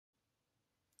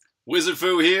Wizard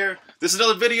Foo here. This is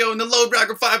another video in the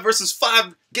Loadbreaker 5 vs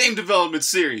 5 game development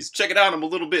series. Check it out, I'm a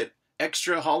little bit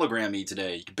extra hologrammy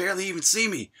today. You can barely even see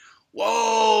me.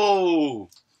 Whoa!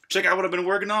 Check out what I've been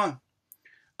working on.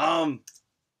 What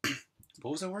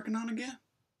was I working on again?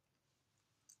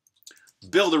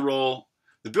 Builder role.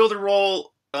 The builder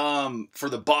role for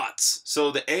the bots.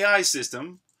 So the AI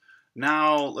system.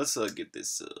 Now let's get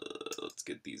this. Let's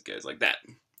get these guys like that.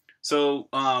 So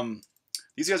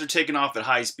these guys are taking off at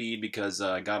high speed because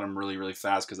I got them really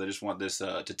fast because I just want this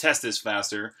to test this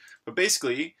faster. But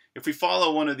basically, if we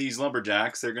follow one of these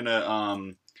lumberjacks, they're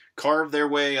gonna carve their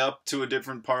way up to a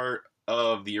different part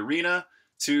of the arena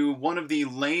to one of the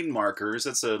lane markers.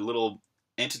 That's a little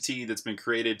entity that's been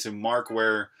created to mark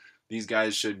where these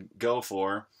guys should go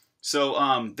for.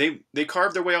 So they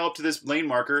carve their way all up to this lane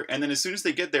marker, and then as soon as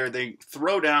they get there, they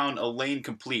throw down a lane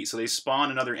complete. So they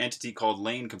spawn another entity called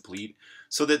lane complete,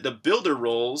 so that the builder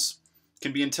roles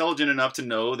can be intelligent enough to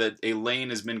know that a lane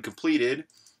has been completed.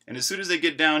 And as soon as they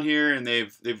get down here and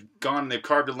they've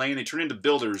carved a lane, they turn into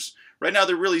builders. Right now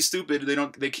they're really stupid.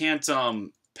 They can't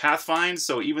path find.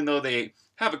 So even though they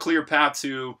have a clear path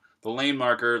to the lane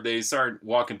marker, they start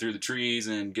walking through the trees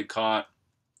and get caught.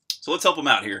 So let's help them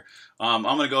out here. I'm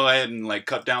going to go ahead and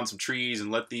cut down some trees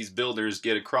and let these builders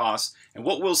get across. And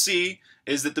what we'll see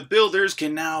is that the builders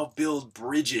can now build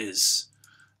bridges.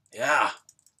 Yeah.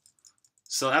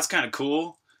 So that's kind of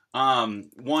cool.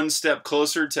 One step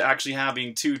closer to actually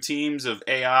having two teams of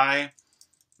AI.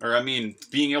 Or I mean,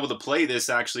 being able to play this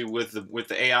actually with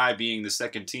the AI being the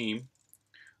second team.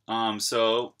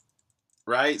 So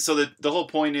the whole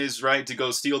point is, right, to go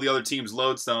steal the other team's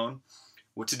lodestone.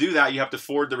 Well, to do that, you have to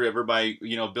ford the river by,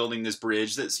 building this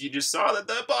bridge. You just saw that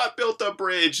the bot built a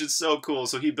bridge. It's so cool.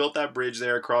 So he built that bridge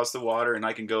there across the water, and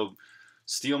I can go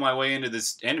steal my way into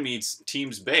this enemy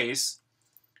team's base.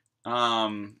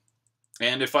 And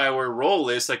if I were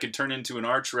rollless, I could turn into an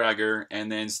archragger and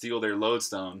then steal their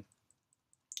lodestone.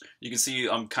 You can see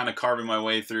I'm kind of carving my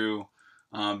way through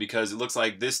because it looks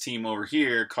like this team over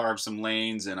here carved some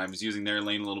lanes, and I was using their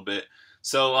lane a little bit.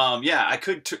 So yeah, I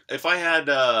could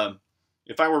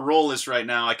if I were rollless right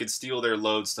now, I could steal their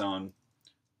lodestone,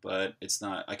 but it's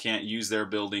not. I can't use their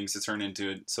buildings to turn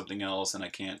into something else, and I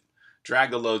can't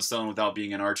drag the lodestone without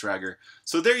being an archragger.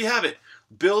 So there you have it.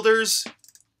 Builders,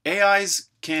 AIs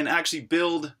can actually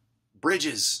build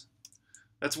bridges.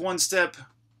 That's one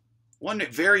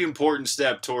very important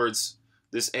step towards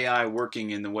this AI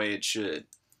working in the way it should.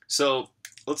 So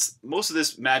most of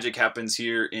this magic happens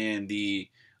here in the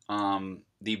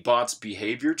bot's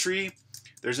behavior tree.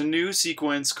 There's a new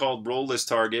sequence called rollless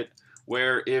target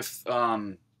where if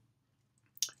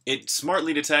it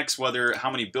smartly detects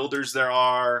how many builders there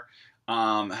are,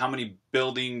 how many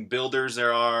builders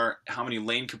there are, how many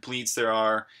lane completes there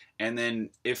are, and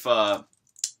then if all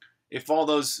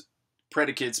those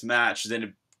predicates match,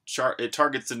 then it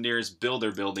targets the nearest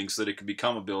builder building so that it can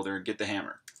become a builder and get the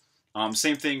hammer.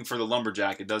 Same thing for the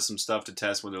lumberjack. It does some stuff to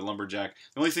test whether lumberjack.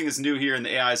 The only thing that's new here in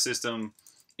the AI system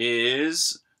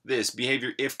is this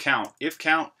behavior if count. If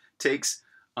count takes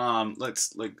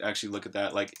let's actually look at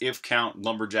that. If count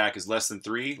lumberjack is less than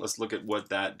 3. Let's look at what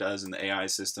that does in the AI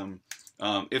system.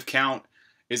 If count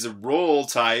is a role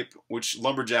type, which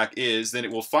lumberjack is, then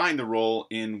it will find the role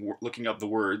in looking up the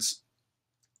words.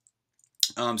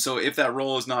 So if that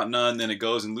role is not none, then it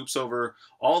goes and loops over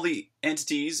all the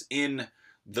entities in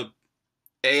the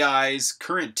AI's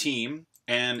current team,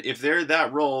 and if they're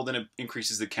that role, then it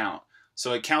increases the count.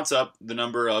 So it counts up the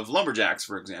number of lumberjacks,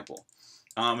 for example.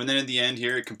 And then at the end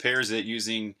here, it compares it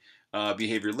using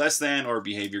behavior less than or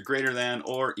behavior greater than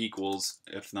or equals,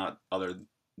 if not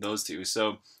those two.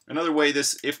 So another way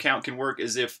this if count can work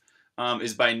is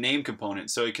is by name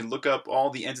component. So it can look up all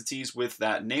the entities with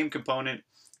that name component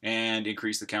and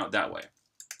increase the count that way.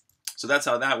 So that's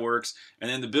how that works. And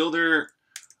then the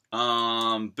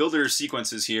builder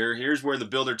sequences here. Here's where the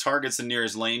builder targets the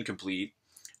nearest lane complete.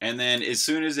 And then as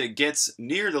soon as it gets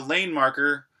near the lane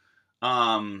marker,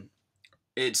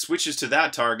 it switches to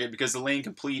that target because the lane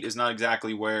complete is not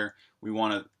exactly where we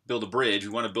want to build a bridge.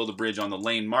 We want to build a bridge on the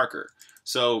lane marker.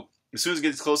 So as soon as it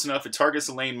gets close enough, it targets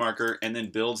the lane marker and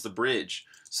then builds the bridge.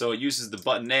 So it uses the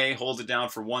button A, holds it down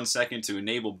for 1 second to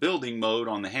enable building mode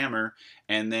on the hammer,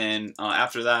 and then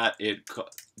after that it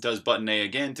does button A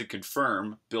again to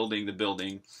confirm building the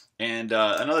building. And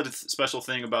another special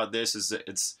thing about this is that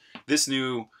it's this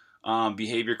new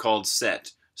behavior called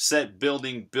set. Set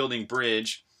building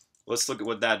bridge. Let's look at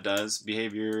what that does.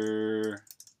 Behavior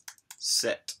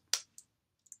set.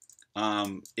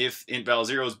 If int val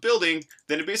 0 is building,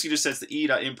 then it basically just sets the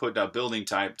e.input.building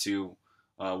type to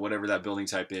whatever that building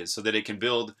type is, so that it can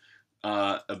build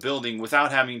a building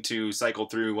without having to cycle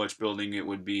through which building it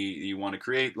would be you want to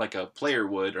create, like a player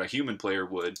would, or a human player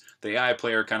would. The AI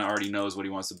player kind of already knows what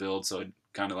he wants to build, so it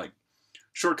kind of like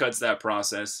shortcuts that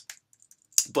process,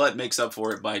 but makes up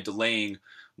for it by delaying,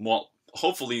 well,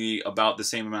 hopefully about the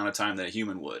same amount of time that a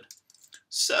human would.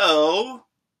 So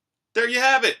there you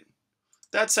have it.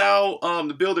 That's how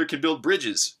the builder can build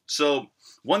bridges. So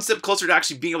one step closer to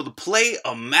actually being able to play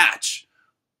a match.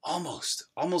 Almost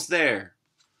there.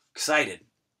 Excited.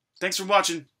 Thanks for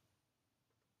watching.